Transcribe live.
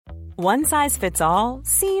One size fits all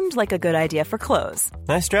seemed like a good idea for clothes.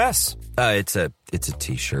 Nice dress. It's a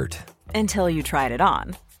t-shirt. Until you tried it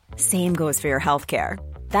on. Same goes for your healthcare.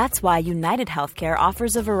 That's why United Healthcare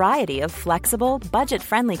offers a variety of flexible,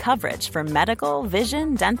 budget-friendly coverage for medical,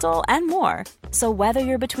 vision, dental, and more. So whether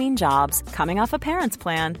you're between jobs, coming off a parent's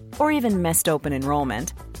plan, or even missed open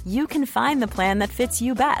enrollment, you can find the plan that fits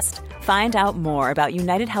you best. Find out more about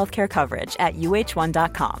United Healthcare coverage at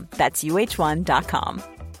uh1.com. That's uh1.com.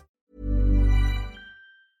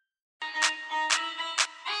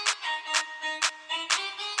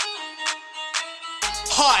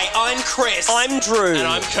 Hi, I'm Chris. I'm Drew. And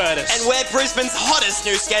I'm Curtis. And we're Brisbane's hottest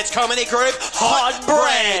new sketch comedy group, Hot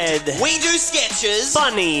Bread. We do sketches.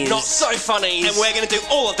 Funnies. Not so funnies. And we're going to do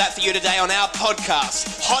all of that for you today on our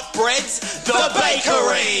podcast, Hot Bread's The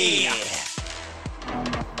Bakery.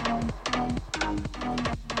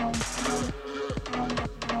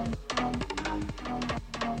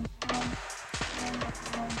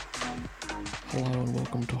 Hello and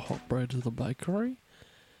welcome to Hot Bread The Bakery.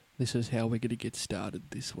 This is how we're going to get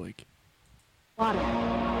started this week. Water.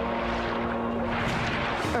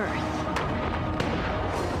 Earth.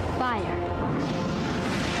 Fire.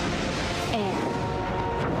 Air.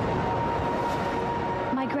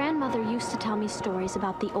 My grandmother used to tell me stories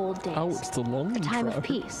about the old days. Oh, it's the long a time intro of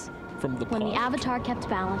peace. from the When the pilot. Avatar kept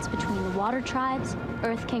balance between the Water Tribes,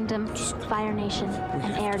 Earth Kingdom, Fire Nation,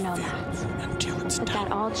 and Air Nomads. But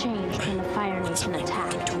that all changed when the Fire Nation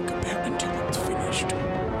attacked.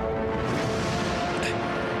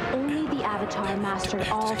 Only the Avatar mastered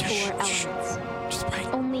all four elements.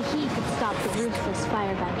 Only he could stop the ruthless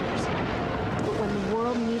firebenders. But when the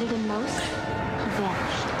world needed him most, he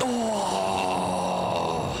vanished.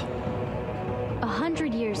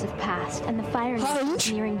 100 years have passed, and the Fire Nation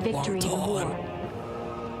is nearing victory in the war.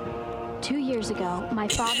 2 years ago, my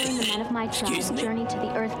father and the men of my tribe journeyed to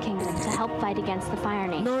the Earth Kingdom to help fight against the Fire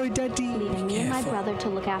Nation, leaving me and my brother to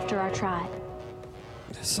look after our tribe.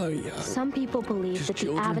 So young. Some people believe that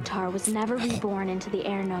the Avatar was never reborn into the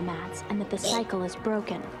Air Nomads and that the cycle is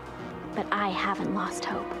broken. But I haven't lost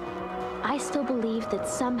hope. I still believe that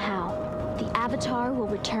somehow the Avatar will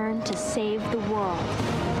return to save the world.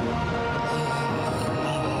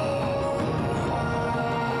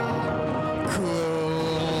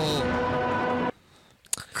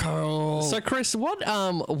 Cool. So Chris, what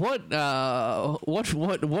element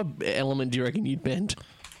do you reckon you'd bend?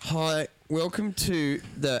 Hi, welcome to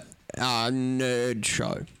the nerd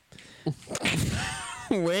show.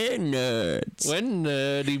 We're nerds. We're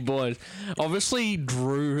nerdy boys. Obviously,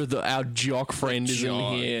 Drew, our jock friend, is in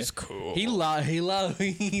here. He's cool. He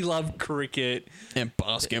loved cricket And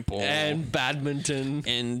basketball. and badminton.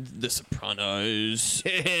 And The Sopranos.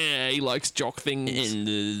 Yeah, he likes jock things. And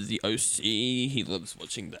the OC. He loves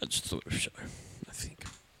watching that sort of show, I think.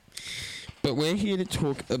 But we're here to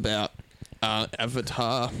talk about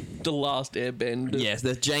Avatar. The Last Airbender. Yes,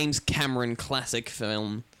 the James Cameron classic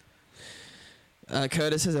film.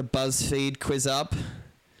 Curtis has a BuzzFeed quiz up.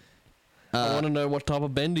 I want to know what type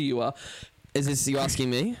of bender you are. Is this you asking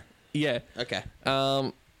me? Yeah. Okay.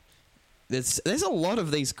 There's a lot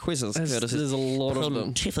of these quizzes. Curtis. There's a lot of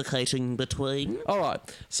them. Pontificating between. All right.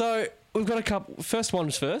 So we've got a couple. First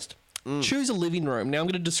one's first. Choose a living room. Now I'm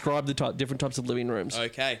going to describe the different types of living rooms.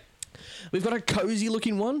 Okay. We've got a cozy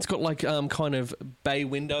looking one. It's got like kind of bay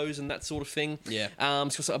windows and that sort of thing. Yeah.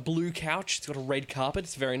 It's got a blue couch. It's got a red carpet.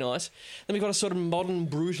 It's very nice. Then we've got a sort of modern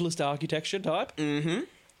brutalist architecture type. Mm-hmm.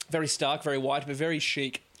 Very stark, very white, but very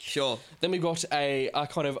chic. Sure. Then we've got a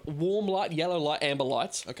kind of warm light, yellow light, amber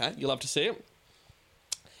lights. Okay. You'll love to see it.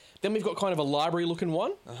 Then we've got kind of a library looking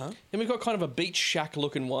one. Uh-huh. Then we've got kind of a beach shack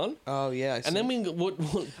looking one. Oh, yeah. I see. And then what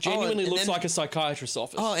genuinely and looks then- like a psychiatrist's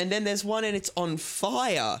office. Oh, and then there's one and it's on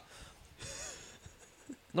fire.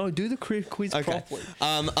 No, do the quiz Okay. properly.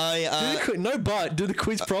 Do Do the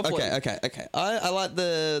quiz properly. Okay. I like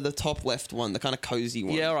the top left one, the kind of cozy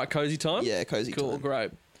one. Yeah, all right, cozy time? Yeah, cozy cool, time.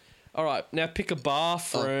 great. All right, now pick a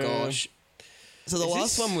bathroom. Oh, gosh. So the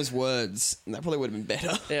last one was words, and that probably would have been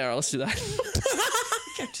better. Yeah, all right, let's do that.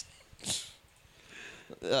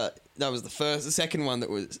 That was the second one that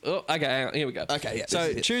was... Oh, okay, hang on, here we go. Okay, yeah.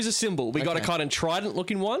 So choose a symbol. We got a Okay. kind of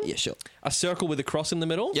trident-looking one. Yeah, sure. A circle with a cross in the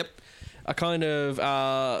middle. Yep. A kind of...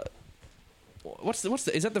 what's the?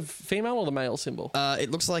 Is that the female or the male symbol?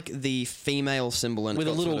 It looks like the female symbol and With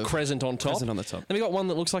a it's got little sort of crescent on top. Crescent on the top. Then we got one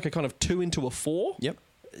that looks like a kind of 2 into a 4. Yep.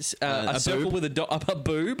 A circle boob. with a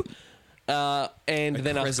boob. And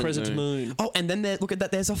then a crescent moon. Oh, and then look at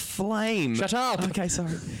that. There's a flame. Shut up. Okay,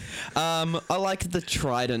 sorry. I like the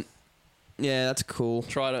trident. Yeah, that's cool.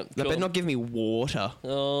 Trident. That Cool. better not give me water.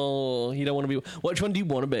 Oh, you don't want to be... Which one do you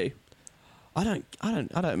want to be? I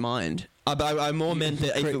don't mind. I more meant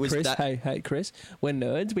that if it was Chris, that. hey, Chris. We're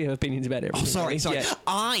nerds. We have opinions about everything. Sorry. Yeah.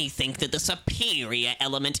 I think that the superior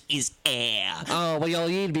element is air. Oh, well,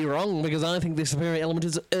 you'd be wrong because I think the superior element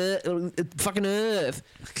is fucking Earth.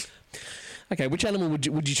 Okay, which animal would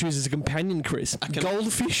you choose as a companion, Chris? A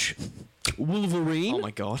goldfish, wolverine, Oh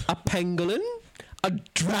my god. a pangolin, a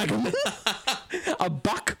dragon, a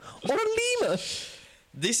buck, or a lemur?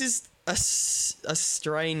 This is a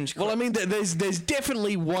strange. Well, I mean, there's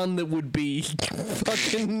definitely one that would be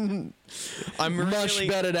fucking much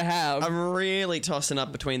better to have. I'm really tossing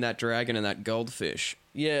up between that dragon and that goldfish.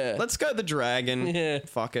 Yeah. Let's go the dragon. Yeah.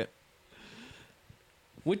 Fuck it.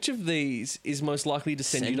 Which of these is most likely to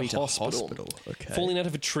send you me to hospital? Okay. Falling out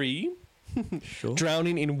of a tree, Sure.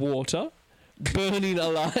 drowning in water, burning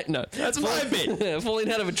alive. No, That's my bit.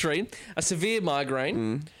 Falling out of a tree, a severe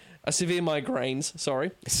migraine, a severe migraines.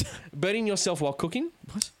 Sorry, burning yourself while cooking.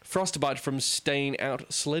 What? Frostbite from staying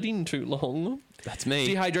out sledding too long. That's me.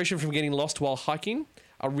 Dehydration from getting lost while hiking.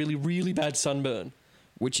 A really, really bad sunburn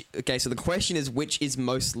Okay, so the question is which is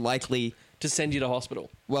most likely. to send you to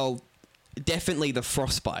hospital. Well, definitely the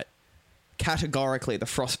frostbite. Categorically, the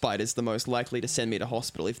frostbite is the most likely to send me to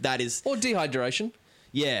hospital. If that is, Or dehydration.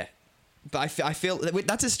 yeah. But I feel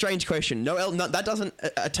that's a strange question. No, that doesn't.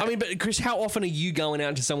 I mean, but Chris, how often are you going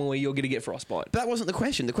out to someone where you're going to get frostbite? that wasn't the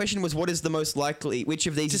question. The question was, what is the most likely? Which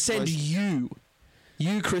of these To is send most,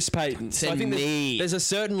 you, Chris Payton. So I Send think me. there's a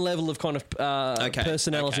certain level of kind of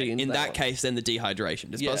personality okay. In that one. case, then the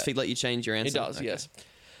dehydration. Does Yeah. BuzzFeed let you change your answer? It does, Okay. yes.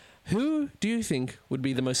 Who do you think would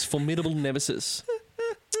be the most formidable nemesis?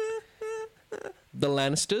 The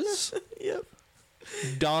Lannisters? Yep.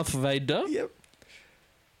 Darth Vader? Yep.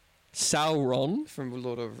 Sauron? From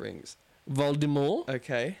Lord of the Rings. Voldemort?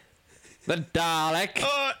 Okay. The Dalek?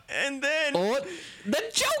 Oh, and then Or the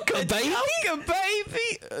Joker, baby? Joker,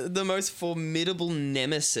 baby. The most formidable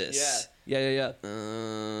nemesis. Yeah.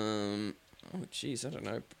 Oh, jeez, I don't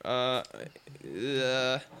know.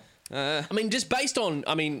 I mean, just based on...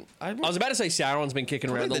 I mean, I was about to say Sauron's been kicking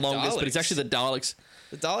around Probably the the longest, but it's Daleks. actually the Daleks.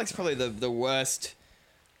 The Dalek's probably the worst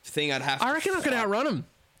thing I'd have to I reckon I could outrun them.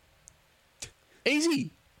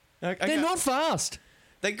 Easy. Okay. They're not fast.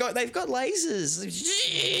 They've got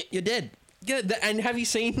lasers. You're dead. Yeah, and have you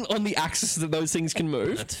seen on the axis that those things can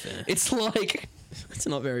move? That's fair. It's like... It's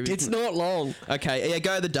not very big. It's not long. Okay, yeah,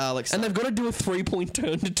 go the Daleks. And they've got to do a 3-point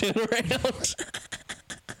turn to turn around.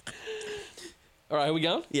 All right, here we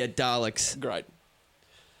go. Yeah, Daleks. Great.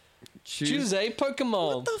 Choose a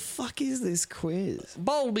Pokemon. What the fuck is this quiz?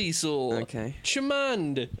 Bulbasaur. Okay.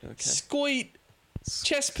 Charmander. Squeak.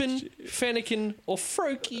 Chespin. Fennekin. Or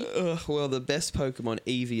Froakie. Well, the best Pokemon,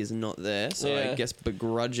 Eevee, is not there, so Yeah. I guess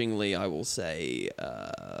begrudgingly I will say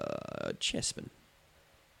Chespin.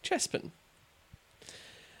 Chespin.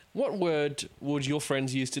 What word would your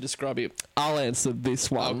friends use to describe you? I'll answer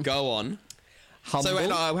this Oh, one. go on. Humble. So,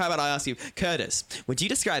 no, how about I ask you, Curtis, would you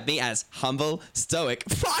describe me as humble, stoic,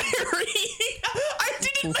 fiery? I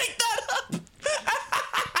didn't make that up.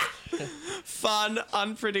 Fun,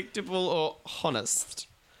 unpredictable, or honest?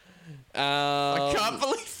 I can't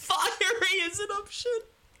believe fiery is an option.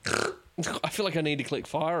 I feel like I need to click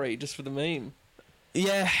fiery just for the meme.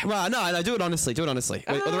 Yeah, well, no, do it honestly. Or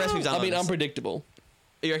the rest we've done. I mean, honest. unpredictable.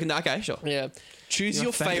 You reckon that? Okay, sure. Yeah. Choose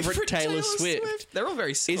your favorite Taylor Swift. They're all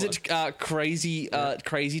very similar. Is it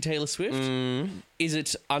crazy Taylor Swift? Is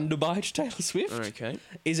it Underbite Taylor Swift? Okay.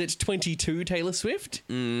 Is it 22 Taylor Swift?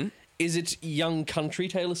 Is it Young Country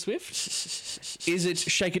Taylor Swift? Is it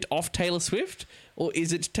Shake It Off Taylor Swift? Or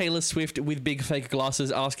is it Taylor Swift with big fake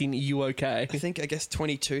glasses asking, you okay? I guess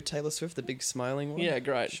 22 Taylor Swift, the big smiling one. Yeah,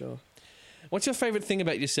 great. Sure. What's your favourite thing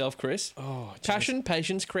about yourself, Chris? Oh, geez. Passion,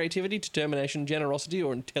 patience, creativity, determination, generosity,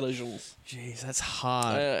 or intelligence? Jeez, that's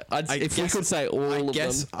hard. If we could say all of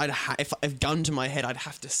them. if gun to my head, I'd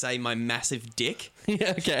have to say my massive dick.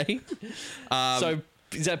 Yeah, okay. So,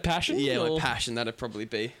 is that passion? Yeah, or like passion, that'd probably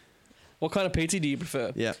be. what kind of pizza do you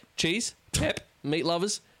prefer? Yeah. Cheese, pep, meat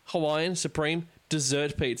lovers, Hawaiian, supreme,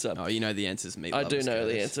 dessert pizza. Oh, you know the answer's meat I lovers. do know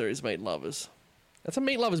the Curtis. answer is meat lovers. That's a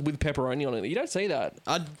meat lovers with pepperoni on it. You don't see that.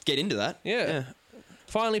 I'd get into that. Yeah.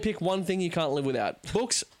 Finally, pick one thing you can't live without.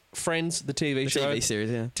 Books, Friends, the TV show. TV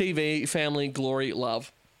series, yeah. TV, family, glory,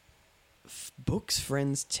 love. Books,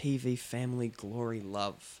 Friends, TV, family, glory,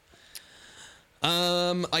 love.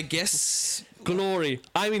 I guess. Glory.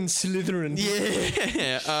 I'm in Slytherin.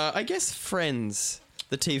 Yeah. I guess Friends,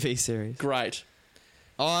 the TV series. Great.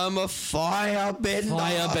 I'm a firebender.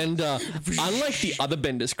 Firebender. Unlike the other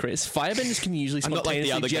benders, Chris, firebenders can usually I'm not like the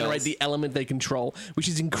spontaneously other generate girls. the element they control, which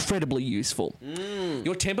is incredibly useful.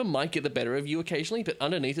 Your temper might get the better of you occasionally, but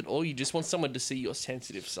underneath it all, you just want someone to see your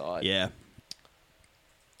sensitive side. Yeah.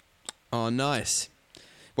 Oh, nice.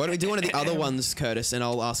 Why don't we do one of the other ones, Curtis, and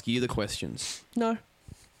I'll ask you the questions. No.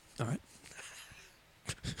 All right.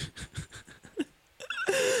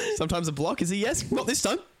 Sometimes a block is a yes. Not this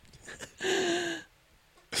time.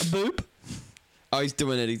 Boop. Oh, he's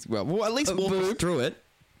doing it. Well, at least walk us through it.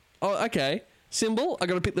 Oh, okay. Symbol. I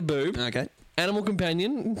got to pick the boob. Okay. Animal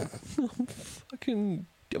companion.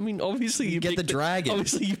 Obviously you get picked the dragon.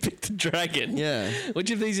 Obviously you picked the dragon. Yeah.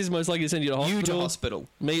 Which of these is most likely to send you to hospital? You to hospital.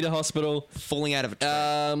 Me to hospital. Falling out of a tree.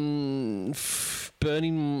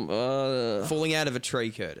 Burning. Falling out of a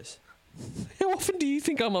tree, Curtis. How often do you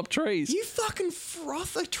think I'm up trees? You fucking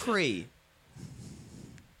froth a tree.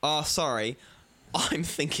 Oh, sorry. I'm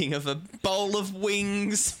thinking of a bowl of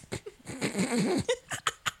wings.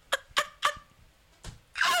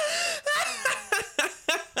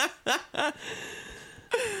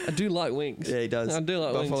 I do like wings. Yeah, he does. I do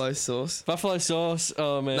like Buffalo wings. sauce. Buffalo sauce.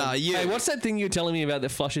 Oh, man. Nah, you- Hey, what's that thing you were telling me about that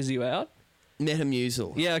flushes you out?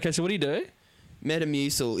 Metamucil. Yeah, okay, so what do you do?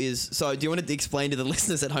 Metamucil is... So, do you want to explain to the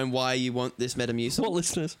listeners at home why you want this Metamucil? What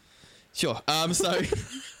listeners? Sure. So...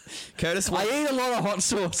 Curtis... I eat a lot of hot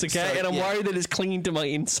sauce, okay? So, and I'm yeah. worried that it's clinging to my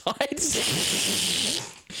insides.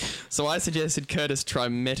 So I suggested Curtis try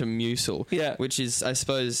Metamucil, Yeah. which is, I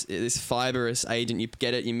suppose, this fibrous agent. You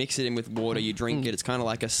get it, you mix it in with water, you drink it. It's kind of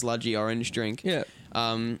like a sludgy orange drink. Yeah.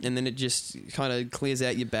 And then it just kind of clears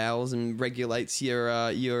out your bowels and regulates your.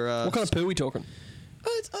 What kind of poo are we talking?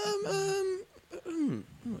 It's, I'm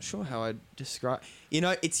not sure how I'd describe. You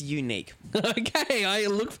know, it's unique. Okay, I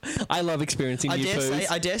love experiencing new poos.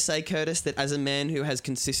 I dare say, Curtis, that as a man who has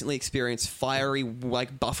consistently experienced fiery,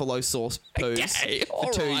 like buffalo sauce poos Okay,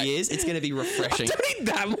 for 2 alright. years, it's going to be refreshing. I don't eat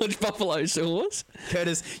that much buffalo sauce.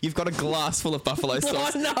 Curtis, you've got a glass full of buffalo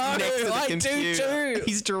sauce. no, next to the I do computer. too.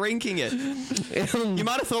 He's drinking it. You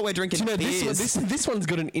might have thought we're drinking Do you know, beers. this one's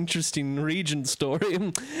got an interesting region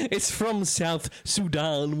story. It's from South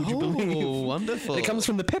Sudan, would you believe? Oh, wonderful. It comes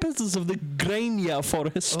from the peppers of the Grania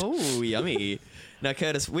forest. Oh, yummy. Now,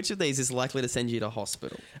 Curtis, which of these is likely to send you to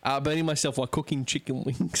hospital? Burning myself while cooking chicken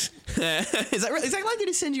wings. Is that likely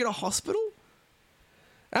to send you to hospital?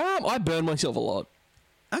 I burn myself a lot.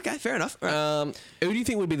 Okay, fair enough. Right. Who do you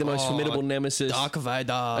think would be the most formidable nemesis? Dark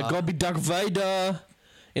Vader. I gotta be Dark Vader.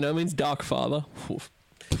 You know, it means Dark Father. Oof.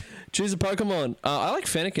 Choose a Pokemon. I like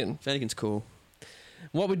Fennekin. Fennekin's cool.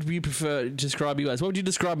 What would you prefer to describe you as? What would you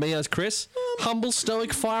describe me as, Chris? Humble,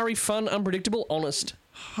 stoic, fiery, fun, unpredictable, honest.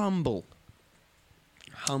 Humble.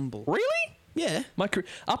 Really? Yeah.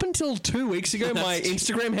 Up until 2 weeks ago, my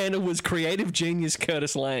Instagram handle was Creative Genius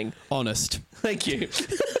Curtis Lang. Honest. Thank you.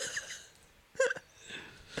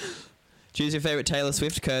 Choose your favourite Taylor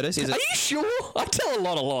Swift, Curtis. Is it... Are you sure? I tell a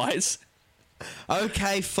lot of lies.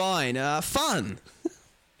 Okay, fine. Fun.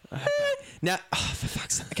 Now, for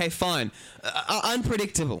fuck's sake. Okay, fine.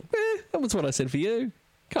 Unpredictable. That was what I said for you.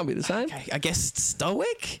 Can't be the same. Okay, I guess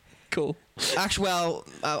stoic? Cool. Actually, well,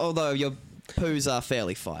 although your poos are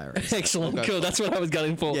fairly fiery. So Excellent. we'll go Cool. That's what I was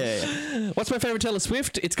going for. Yeah. What's my favourite Taylor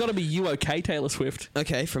Swift? It's got to be You Okay, Taylor Swift.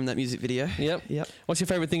 Okay, from that music video. Yep. What's your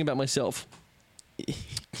favourite thing about myself?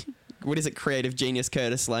 What is it, Creative Genius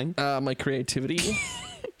Curtis Lang? My creativity.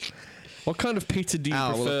 What kind of pizza do you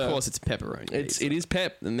prefer? Well, of course it's pepperoni. It is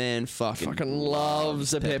pep. The man fucking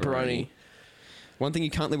loves a pepperoni. One thing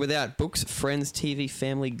you can't live without: books, friends, TV,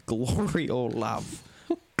 family, glory, or love.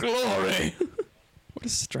 Glory. What a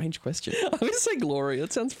strange question. I'm going to say glory.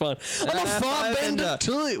 That sounds fun. I'm a firebender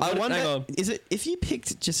too. I Hang wonder, on. is it if you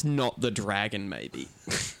picked just not the dragon, maybe?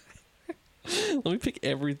 Let me pick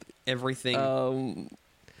Everything. I'm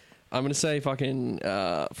going to say fucking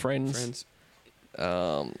friends.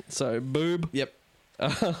 So boob. Yep.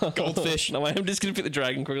 Goldfish. No, I'm just going to pick the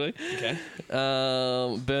dragon quickly. Okay.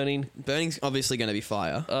 Burning. Burning's obviously going to be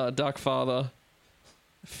fire. Dark Father.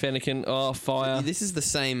 Fennekin. Oh, fire. This is the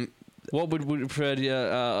same. What would you prefer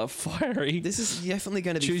to fiery? This is definitely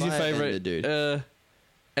going to be Choose your firebender, favorite, dude.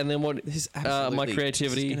 And then what? This is absolutely my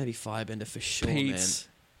creativity. This is going to be firebender for sure, Pete's.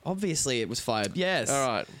 man. Obviously, it was fire. Yes. All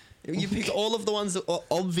right. You picked all of the ones that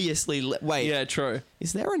obviously. Wait. Yeah, true.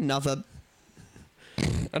 Is there another?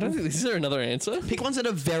 I don't think. Is there another answer? Pick ones that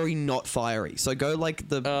are very not fiery. So go like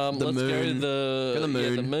the let's moon. Go the moon. Yeah,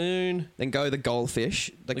 the moon. Then go the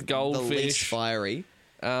goldfish. The goldfish. The least fiery.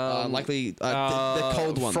 Likely the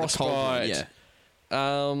cold one. Frostbite. The cold one.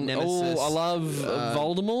 Yeah. Nemesis. I love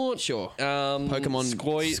Voldemort. Sure. Pokemon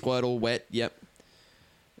Squirtle. Wet. Yep.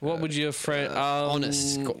 What would your friend?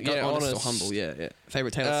 Honest. Yeah, honest or humble. Yeah.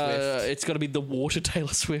 Favorite Taylor Swift. It's got to be the water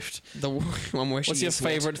Taylor Swift. The one where she What's your gets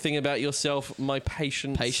wet. favorite thing about yourself? My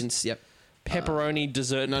patience. Patience. Yep. Pepperoni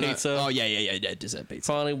dessert pizza. Oh yeah. Dessert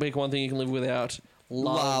pizza. Finally, pick one thing you can live without.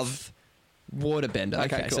 Love. Waterbender.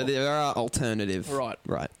 Okay, cool. so there are alternative. Right.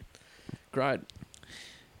 Great.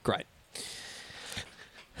 Great.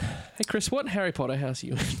 Hey, Chris, what Harry Potter house are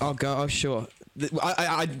you in? Oh, sure.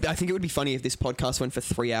 I think it would be funny if this podcast went for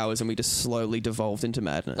 3 hours and we just slowly devolved into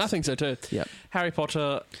madness. I think so too. Yep. Harry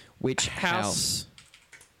Potter. Which house?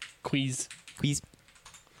 Quiz.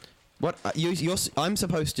 What? I'm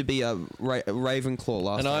supposed to be a Ravenclaw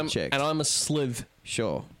last time I checked. And I'm a Slith.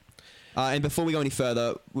 Sure. And before we go any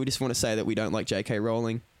further, we just want to say that we don't like J.K.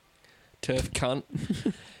 Rowling. Turf cunt.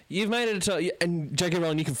 You've made it and J.K.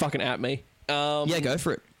 Rowling, you can fucking at me. Yeah, go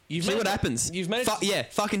for it. See what happens. You've made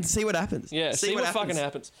it. Fucking see what happens. Yeah, see what fucking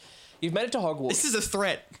happens. You've made it to Hogwarts. This is a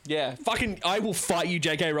threat. Yeah, fucking. I will fight you,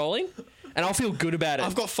 J.K. Rowling, and I'll feel good about it.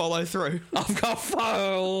 I've got follow through.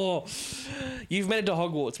 You've made it to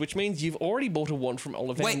Hogwarts, which means you've already bought a wand from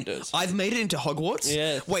Ollivanders. Wait, I've made it into Hogwarts?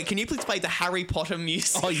 Yeah. Wait, can you please play the Harry Potter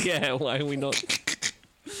music? Oh yeah, why are we not?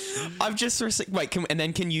 I've just wait, can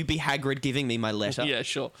you be Hagrid giving me my letter? Yeah,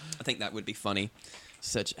 sure. I think that would be funny.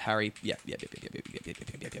 Search Harry. Yep.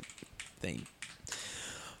 Theme.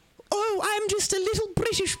 Oh, I'm just a little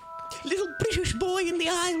British boy in the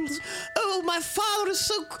Isles. Oh, my father is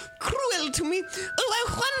so cruel to me. Oh, I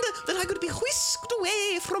wonder that I could be whisked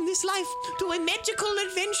away from this life to a magical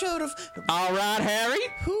adventure of... All right, Harry.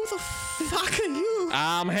 Who the fuck are you?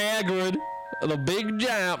 I'm Hagrid, the big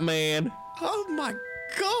giant man. Oh, my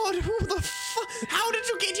God, who the fuck? How did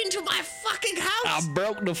you get into my fucking house? I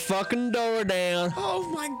broke the fucking door down. Oh,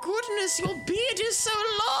 my goodness, your beard is so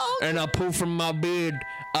long. And I pulled from my beard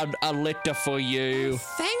a letter for you.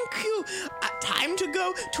 Thank you. Time to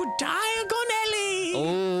go to Diagon Alley.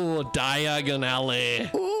 Oh, Diagon Alley.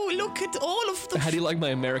 Oh, look at all of the... How do you like my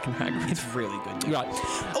American Hagrid? It's really good. Right.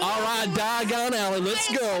 All right, Diagon Alley, let's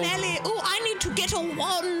go. Alley. Oh, I need to get a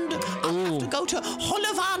wand. I have to go to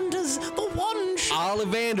Ollivanders, the wand shop.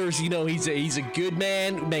 Ollivanders, you know, he's a good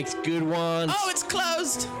man, makes good ones. Oh, it's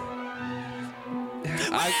closed.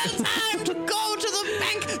 Time to go to the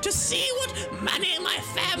bank to see what money my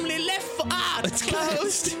family left for art. It's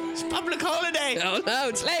closed. It's public holiday. Oh no,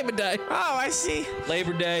 it's Labor Day. Oh, I see.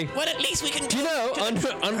 Labor Day. Well, at least we can. Do you know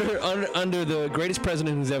under the greatest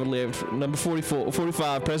president who's ever lived, number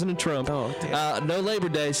 45, President Trump? Oh, no Labor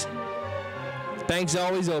Days. Banks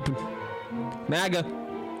always open. MAGA.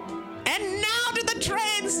 And now to the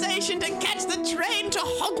train station to catch the train to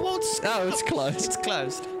Hogwarts. Oh, it's closed. It's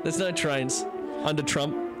closed. There's no trains under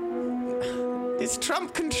Trump. Does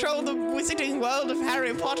Trump control the wizarding world of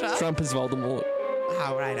Harry Potter? Trump is Voldemort.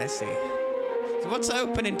 Oh, right, I see. So what's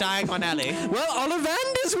open in Diagon Alley? Well,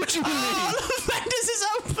 Ollivanders, what you mean? Ollivanders is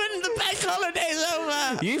open. The bank holiday's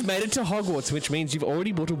over. You've made it to Hogwarts, which means you've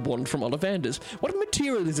already bought a wand from Ollivanders. What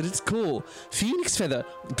material is it? It's cool. Phoenix feather,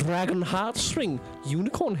 dragon heartstring,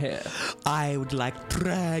 unicorn hair. I would like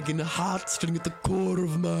dragon heartstring at the core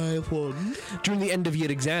of my wand. During the end of year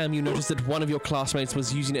exam, you noticed that one of your classmates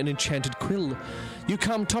was using an enchanted quill. You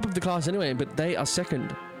come top of the class anyway, but they are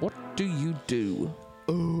second. What do you do?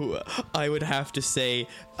 Oh, I would have to say,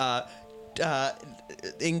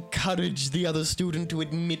 encourage the other student to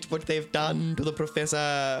admit what they've done to the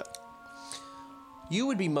professor. You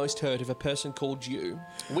would be most hurt if a person called you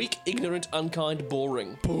weak, ignorant, unkind,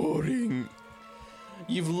 boring. Boring.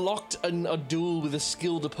 You've locked in a duel with a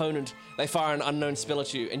skilled opponent. They fire an unknown spell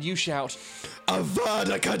at you, and you shout,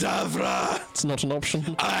 Avada Kedavra! It's not an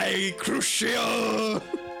option. I Crucio!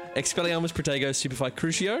 Expelliarmus Protego Superfly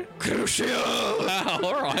Crucio? Crucio! Oh,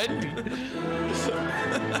 alright.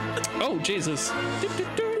 Oh, Jesus.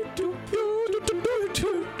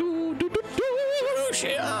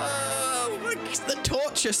 Crucio! It's the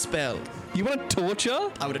torture spell. You want to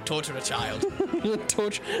torture? I would torture a child. You want to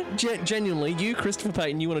torture? Genuinely, you, Christopher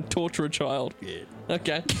Payton, you want to torture a child? Yeah.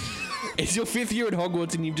 Okay. It's your 5th year at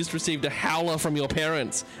Hogwarts and you've just received a howler from your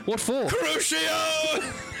parents. What for? Crucio!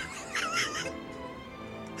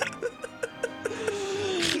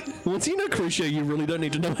 Once you know Crucio, you really don't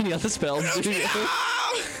need to know any other spells, do you?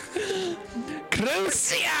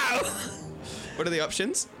 Crucio! What are the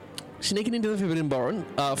options? Sneaking into the Forbidden Baron.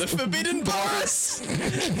 The Forbidden Boris!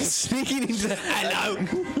 Sneaking into... Hello,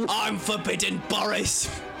 I'm Forbidden Boris.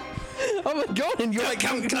 Oh my god, and you're...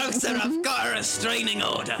 Come closer, I've got a restraining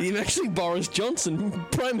order. You're actually Boris Johnson,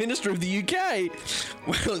 Prime Minister of the UK.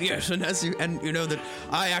 Well, yes, and you know that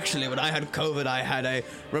I actually, when I had COVID, I had a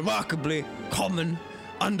remarkably common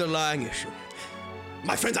underlying issue.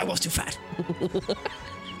 My friends, I was too fat.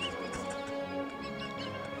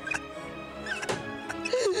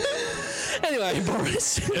 Anyway,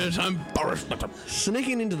 Boris. Yes, I'm Boris.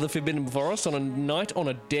 Sneaking into the Forbidden Forest on a night on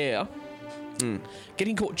a dare.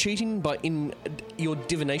 Getting caught cheating in your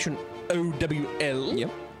divination OWL.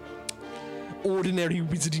 Yep. ordinary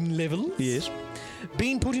wizarding levels. Yes.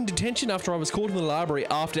 Being put in detention after I was caught in the library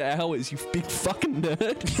after hours, you big fucking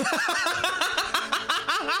nerd.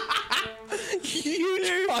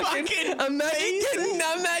 You fucking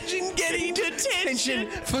imagine getting detention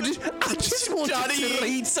for I just wanted to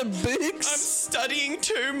read some books. I'm studying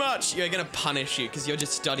too much. You're going to punish you because you're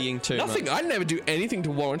just studying too Nothing. much. I'd never do anything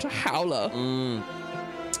to warrant a howler.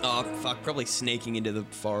 Oh, fuck. Probably sneaking into the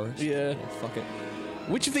forest. Yeah. Fuck it.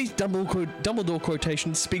 Which of these Dumbledore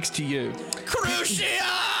quotations speaks to you?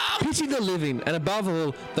 Crucium! Pity the living, and above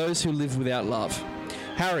all, those who live without love.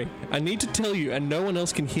 Harry, I need to tell you, and no one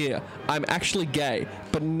else can hear, I'm actually gay,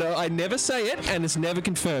 but no, I never say it, and it's never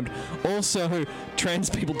confirmed. Also, trans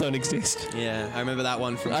people don't exist. Yeah, I remember that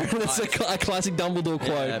one from That's a classic Dumbledore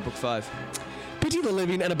quote. Yeah, book 5. Pity the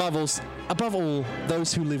living, and above all,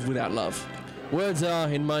 those who live without love. Words are,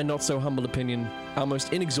 in my not so humble opinion, our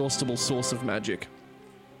most inexhaustible source of magic.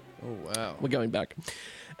 Oh, wow. We're going back.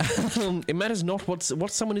 It matters not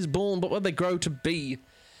what someone is born, but what they grow to be.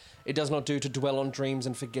 It does not do to dwell on dreams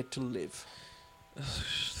and forget to live. The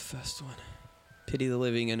first one. Pity the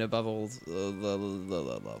living and above all,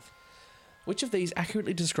 love. Which of these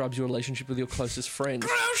accurately describes your relationship with your closest friends?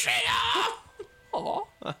 Aww.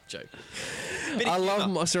 Joke. I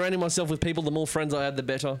love surrounding myself with people. The more friends I have, the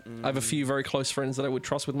better. I have a few very close friends that I would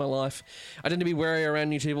trust with my life. I tend to be wary around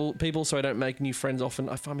new people, so I don't make new friends often.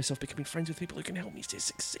 I find myself becoming friends with people who can help me to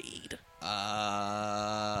succeed.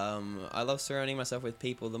 I love surrounding myself with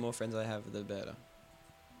people. The more friends I have, the better.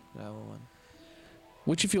 That one.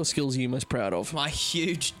 Which of your skills are you most proud of? My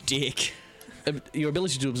huge dick. Your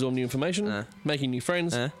ability to absorb new information, making new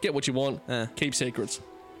friends, get what you want, keep secrets.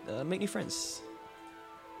 Make new friends.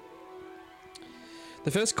 The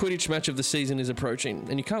first Quidditch match of the season is approaching,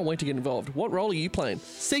 and you can't wait to get involved. What role are you playing?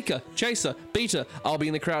 Seeker, Chaser, Beater. I'll be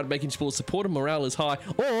in the crowd making sure support and morale is high.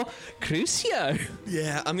 Or Crucio.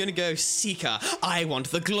 Yeah, I'm gonna go Seeker. I want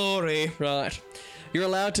the glory. Right. You're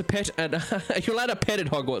allowed to pet at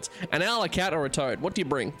Hogwarts. An owl, a cat, or a toad. What do you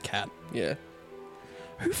bring? Cat. Yeah.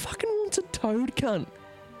 Who fucking wants a toad, cunt?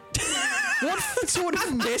 What sort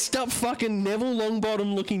of messed up fucking Neville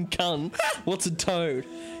Longbottom looking cunt? What's a toad?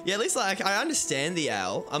 Yeah, at least like I understand the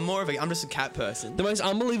owl. I'm just a cat person. The most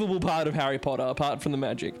unbelievable part of Harry Potter, apart from the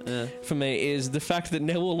magic, for me, is the fact that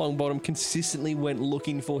Neville Longbottom consistently went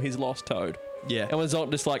looking for his lost toad. Yeah. And was not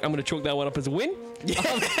just like, I'm going to chalk that one up as a win. Yeah.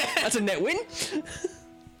 That's a net win.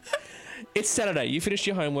 It's Saturday. You finished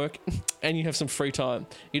your homework and you have some free time.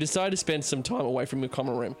 You decide to spend some time away from your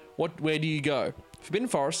common room. Where do you go? Forbidden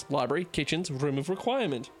Forest, library, kitchens, room of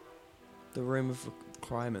requirement. The room of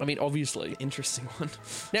requirement. I mean, obviously. Interesting one.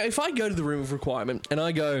 Now, if I go to the room of requirement and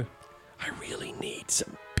I go, I really need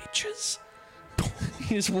some bitches.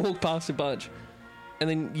 You just walk past a bunch. And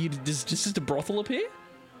then does just a brothel appear?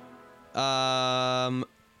 That's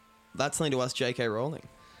something to ask J.K. Rowling.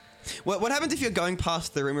 What happens if you're going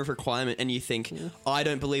past the room of requirement and you think, I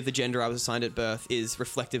don't believe the gender I was assigned at birth is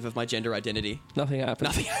reflective of my gender identity? Nothing happens.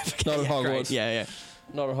 Nothing happens. Not at Hogwarts. Great. Yeah.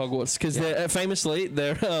 Not at Hogwarts. Because they're famously,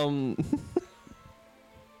 they're... Do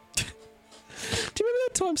you remember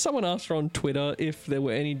that time someone asked her on Twitter if there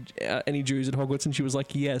were any Jews at Hogwarts, and she was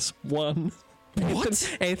like, yes, one.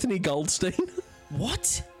 What? Anthony Goldstein.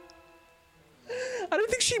 What? I don't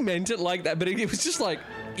think she meant it like that, but it was just like,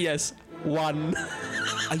 yes, one.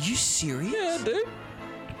 Are you serious? Yeah, dude.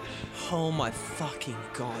 Oh my fucking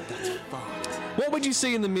god, that's fucked. What would you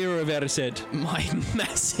see in the mirror of Erised? My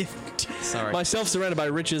massive... Sorry. Myself surrounded by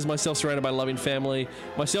riches, myself surrounded by loving family,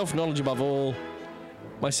 myself knowledge above all,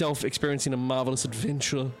 myself experiencing a marvelous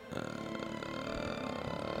adventure.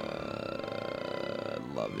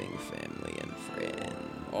 Loving family and friends.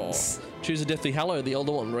 Oh. Choose a Deathly Hallow, the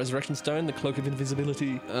Elder One, Resurrection Stone, the Cloak of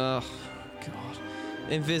Invisibility. Oh, God.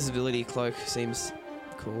 Invisibility cloak seems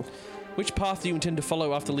cool. Which path do you intend to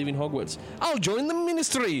follow after leaving Hogwarts? I'll join the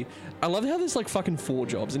Ministry. I love how there's like fucking 4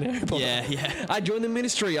 jobs in Harry Potter. Yeah. I join the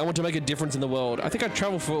Ministry. I want to make a difference in the world. I think I'd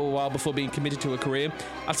travel for a while before being committed to a career.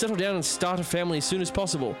 I'd settle down and start a family as soon as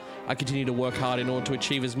possible. I continue to work hard in order to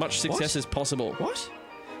achieve as much success as possible. What?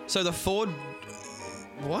 So the Ford...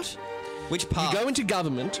 What? Which path? You go into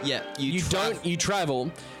government. Yeah. You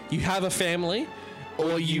travel. You have a family.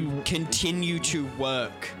 Or you continue to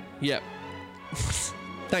work. Yep.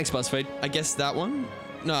 Thanks, BuzzFeed. I guess that one?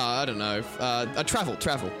 No, I don't know.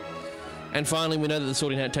 Travel. And finally, we know that the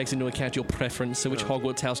Sorting Hat takes into account your preference, so which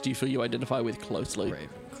Hogwarts house do you feel you identify with closely?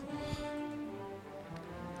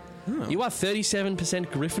 Ravenclaw. You are 37%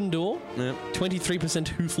 Gryffindor, Yep. 23%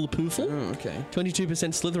 Hoofle-Poofle, Oh, okay. 22%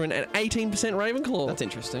 Slytherin, and 18% Ravenclaw. That's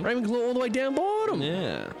interesting. Ravenclaw all the way down bottom.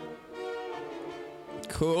 Yeah.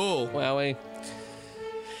 Cool. Wowie.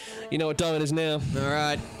 You know what time it is now. All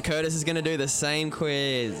right, Curtis is going to do the same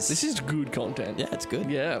quiz. This is good content. Yeah, it's good.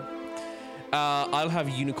 Yeah. I'll have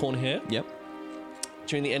unicorn hair. Yep.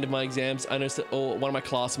 During the end of my exams, I noticed that one of my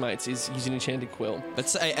classmates is using enchanted quill.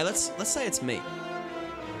 Let's say it's me.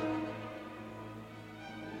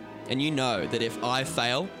 And you know that if I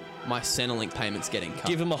fail, my Centrelink payment's getting cut.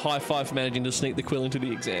 Give him a high five for managing to sneak the quill into the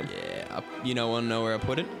exam. Yeah, you don't want to know where I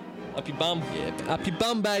put it? Up your bum. Yeah. Up your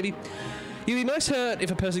bum, baby. You'd be most hurt if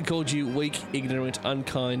a person called you weak, ignorant,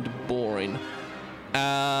 unkind, boring.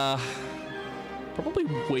 Probably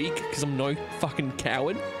weak, because I'm no fucking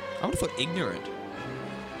coward. I would have thought ignorant.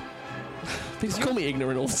 People call me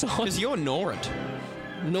ignorant all the time. Because you're ignorant.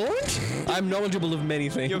 Ignorant? I'm knowledgeable of many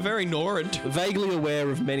things. You're very ignorant. Vaguely aware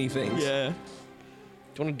of many things. Yeah. Do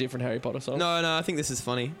you want a different Harry Potter song? No, I think this is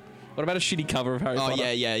funny. What about a shitty cover of Harry Potter?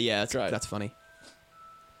 Oh, yeah. That's Great. That's funny.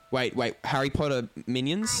 Wait. Harry Potter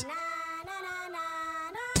Minions?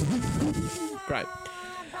 Great.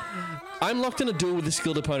 I'm locked in a duel with a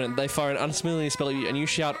skilled opponent. They fire an unfamiliar spell at you, and you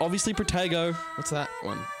shout, obviously, Protego. What's that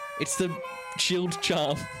one? It's the shield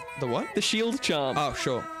charm. The what? The shield charm. Oh,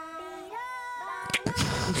 sure.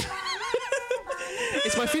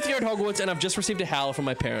 It's my 5th year at Hogwarts, and I've just received a howl from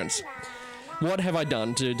my parents. What have I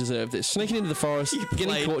done to deserve this? Sneaking into the forest,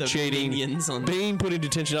 getting caught cheating, being put in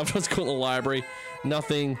detention after I was caught in the library,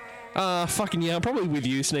 nothing. Fucking yeah, I'm probably with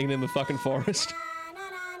you sneaking in the fucking forest.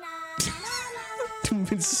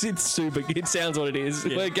 It's super. It sounds what it is.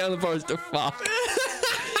 Yeah. We're going to the forest to fuck.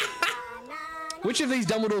 Which of these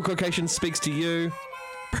Dumbledore quotations speaks to you?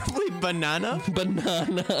 Probably banana.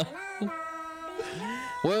 Banana.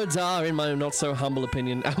 Words are, in my not so humble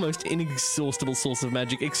opinion, our most inexhaustible source of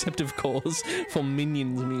magic, except of course for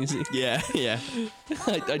Minions music. Yeah.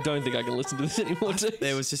 I don't think I can listen to this anymore.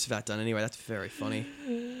 It was just about done anyway. That's very funny.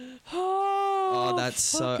 Oh, that's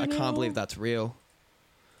so. I can't believe that's real.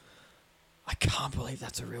 I can't believe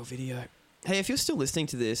that's a real video. Hey, if you're still listening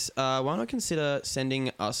to this, why not consider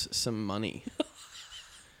sending us some money?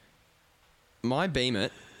 My Beam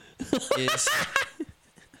It is...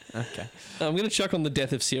 Okay. I'm going to chuck on the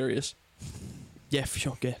death of Sirius. Yeah, for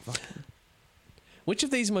sure. Yeah, fuck. Which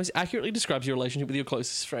of these most accurately describes your relationship with your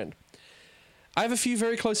closest friend? I have a few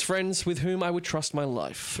very close friends with whom I would trust my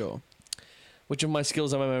life. Sure. Which of my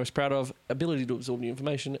skills am I most proud of? Ability to absorb new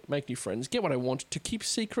information, make new friends, get what I want, to keep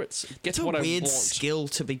secrets, get what I want. It's a weird skill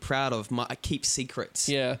to be proud of. I keep secrets.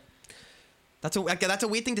 Yeah. That's a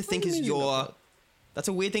weird thing to think is your... That's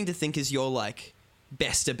a weird thing to think is your, like,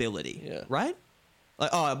 best ability. Yeah. Right?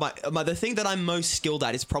 Like, the thing that I'm most skilled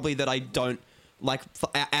at is probably that I don't, like,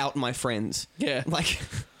 out my friends. Yeah. Like...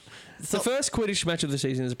 The first Quidditch match of the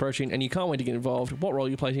season is approaching, and you can't wait to get involved. What role are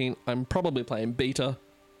you playing? I'm probably playing Beta.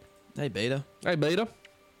 Hey, Beta. Hey, Beta.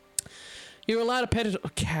 You're allowed to pet a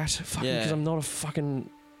cat. Fucking, Yeah. because I'm not a fucking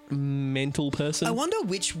mental person. I wonder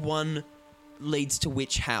which one leads to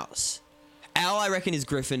which house. Al, I reckon, is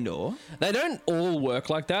Gryffindor. They don't all work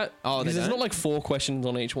like that. Oh, they because there's don't? not like 4 questions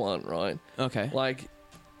on each one, right? Okay. Like,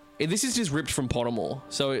 this is just ripped from Pottermore.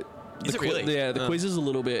 So Is it really? Yeah, the quiz is a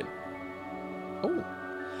little bit... Oh.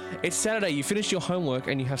 It's Saturday, you finished your homework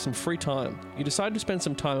and you have some free time. You decide to spend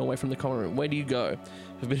some time away from the common room. Where do you go?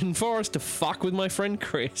 I've been in forest to fuck with my friend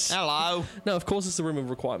Chris. Hello. No, of course it's the room of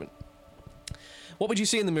requirement. What would you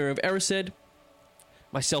see in the mirror of Erised?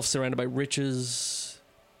 Myself surrounded by riches.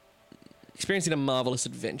 Experiencing a marvelous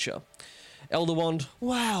adventure. Elder Wand.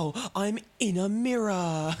 Wow, I'm in a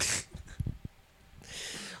mirror.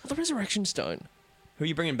 The Resurrection Stone. Who are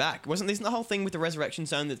you bringing back? Isn't the whole thing with the Resurrection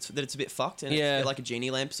Stone that it's a bit fucked and it's a bit like a genie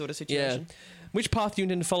lamp sort of situation? Yeah. Which path do you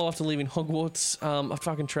intend to follow after leaving Hogwarts? I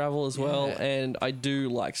fucking travel as well, Yeah. and I do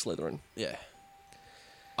like Slytherin. Yeah.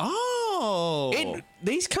 Oh.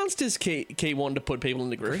 These cunts just keep wanting to put people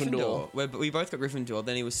into Gryffindor. We both got Gryffindor.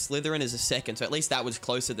 Then he was Slytherin as a second, so at least that was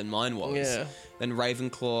closer than mine was. Yeah. Then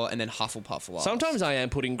Ravenclaw and then Hufflepuff last. Sometimes I am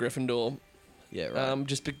putting Gryffindor. Yeah,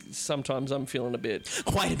 right. Sometimes I'm feeling a bit...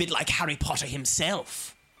 Quite a bit like Harry Potter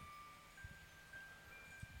himself.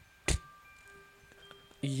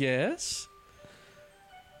 Yes.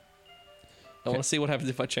 I want to see what happens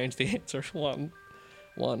if I change the answer. One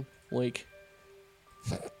week.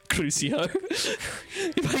 Crucio.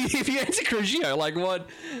 if you answer Crucio, like what?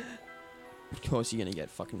 Of course you're gonna get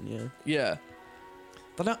fucking, yeah. Yeah.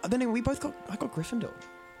 But then I got Gryffindor.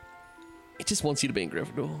 It just wants you to be in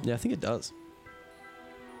Gryffindor. Yeah, I think it does.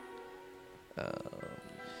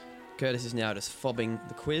 Curtis is now just fobbing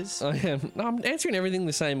the quiz. I am. No, I'm answering everything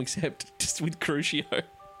the same except just with Crucio.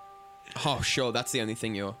 Oh, sure, that's the only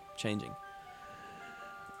thing you're changing.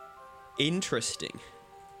 Interesting.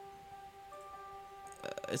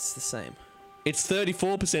 It's the same. It's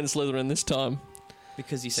 34% Slytherin this time.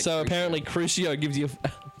 Because you said So Crucio. apparently Crucio gives you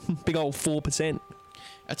a big old 4%.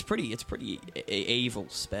 It's pretty evil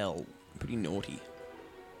spell. Pretty naughty.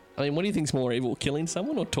 I mean, what do you think's more evil, killing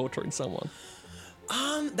someone or torturing someone?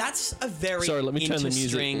 That's a very Sorry, let me turn the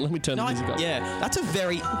music. Let me turn the music up. Yeah, that's a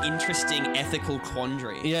very interesting ethical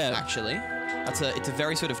quandary. Yeah. Actually, it's a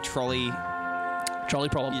very sort of trolley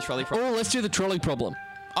problem. Yeah, trolley problem. Oh, let's do the trolley problem.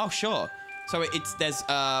 Oh, sure. So there's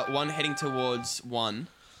one heading towards one.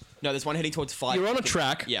 No, there's one heading towards 5. You're on a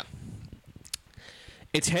track. Yeah.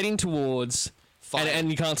 It's heading towards 5.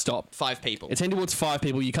 and you can't stop. 5 people. It's heading towards 5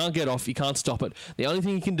 people. You can't get off. You can't stop it. The only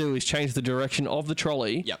thing you can do is change the direction of the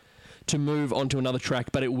trolley. Yep. To move onto another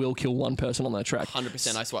track, but it will kill one person on that track.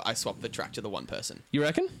 100%. I swap the track to the one person. You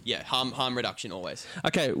reckon? Yeah. Harm reduction always.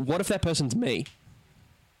 Okay. What if that person's me?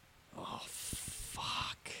 Oh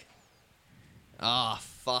fuck. Ah,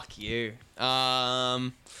 fuck you.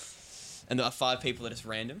 And there are 5 people that is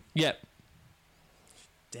random. Yep.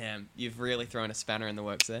 Damn, you've really thrown a spanner in the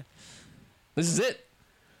works there. This is it.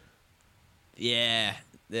 Yeah.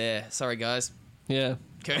 Sorry, guys. Yeah.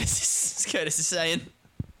 Curtis is saying.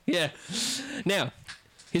 Yeah. Now,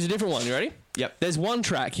 here's a different one. You ready? Yep. There's one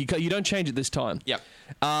track. You don't change it this time. Yep.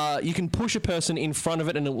 You can push a person in front of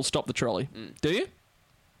it and it will stop the trolley. Do you?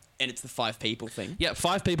 And it's the 5 people thing. Yeah,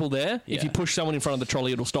 5 people there. Yeah. If you push someone in front of the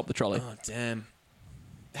trolley, it'll stop the trolley. Oh, damn.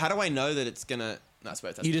 How do I know that it's gonna... No, I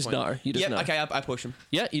suppose that's You the just point. know. You just Yep, know. okay, I push them.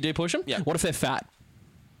 Yeah, you do push them? Yeah. What if they're fat?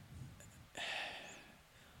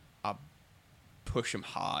 I push them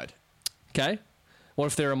hard. Okay. What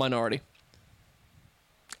if they're a minority?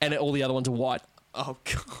 And all the other ones are white. Oh,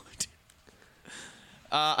 God.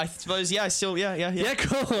 I suppose, yeah, Yeah,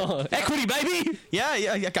 cool. Equity, baby. Yeah,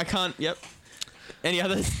 I can't, yep. Any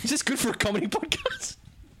others? Is this good for a comedy podcast?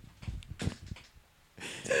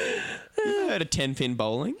 You heard of 10-pin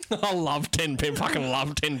bowling? I love 10-pin. Fucking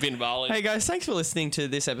love 10-pin bowling. Hey, guys, thanks for listening to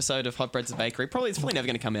this episode of Hot Breads the Bakery. It's probably never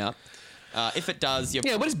going to come out. If it does, you're...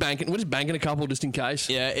 Yeah, we're just banking a couple just in case.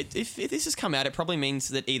 Yeah, if this has come out, it probably means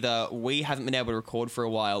that either we haven't been able to record for a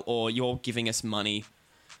while or you're giving us money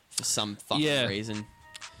for some fucking reason.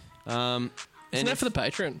 Isn't that for the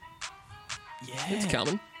Patreon? Yeah. It's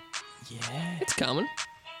coming. Yeah. It's coming.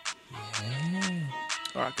 Yeah.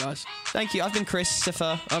 All right, guys. Thank you. I've been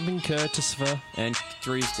Christopher. I've been Curtis. And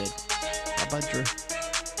Drew's dead. Bye-bye, Drew.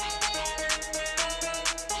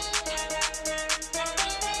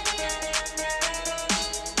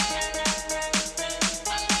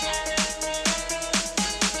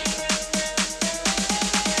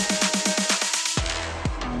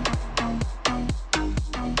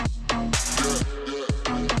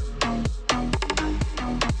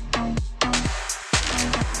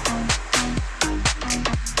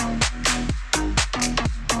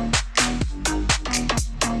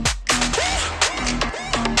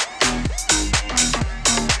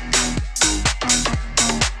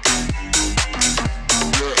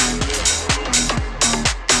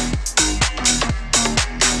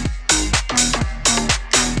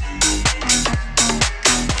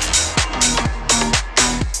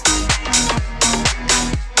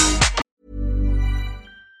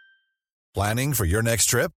 Planning for your next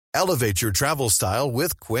trip? Elevate your travel style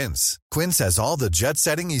with Quince. Quince has all the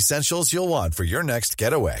jet-setting essentials you'll want for your next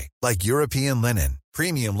getaway, like European linen,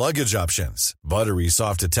 premium luggage options, buttery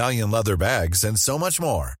soft Italian leather bags, and so much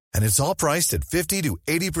more. And it's all priced at 50 to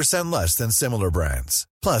 80% less than similar brands.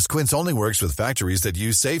 Plus, Quince only works with factories that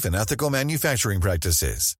use safe and ethical manufacturing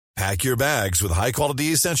practices. Pack your bags with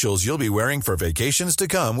high-quality essentials you'll be wearing for vacations to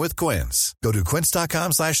come with Quince. Go to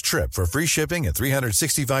quince.com/trip for free shipping and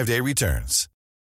 365-day returns.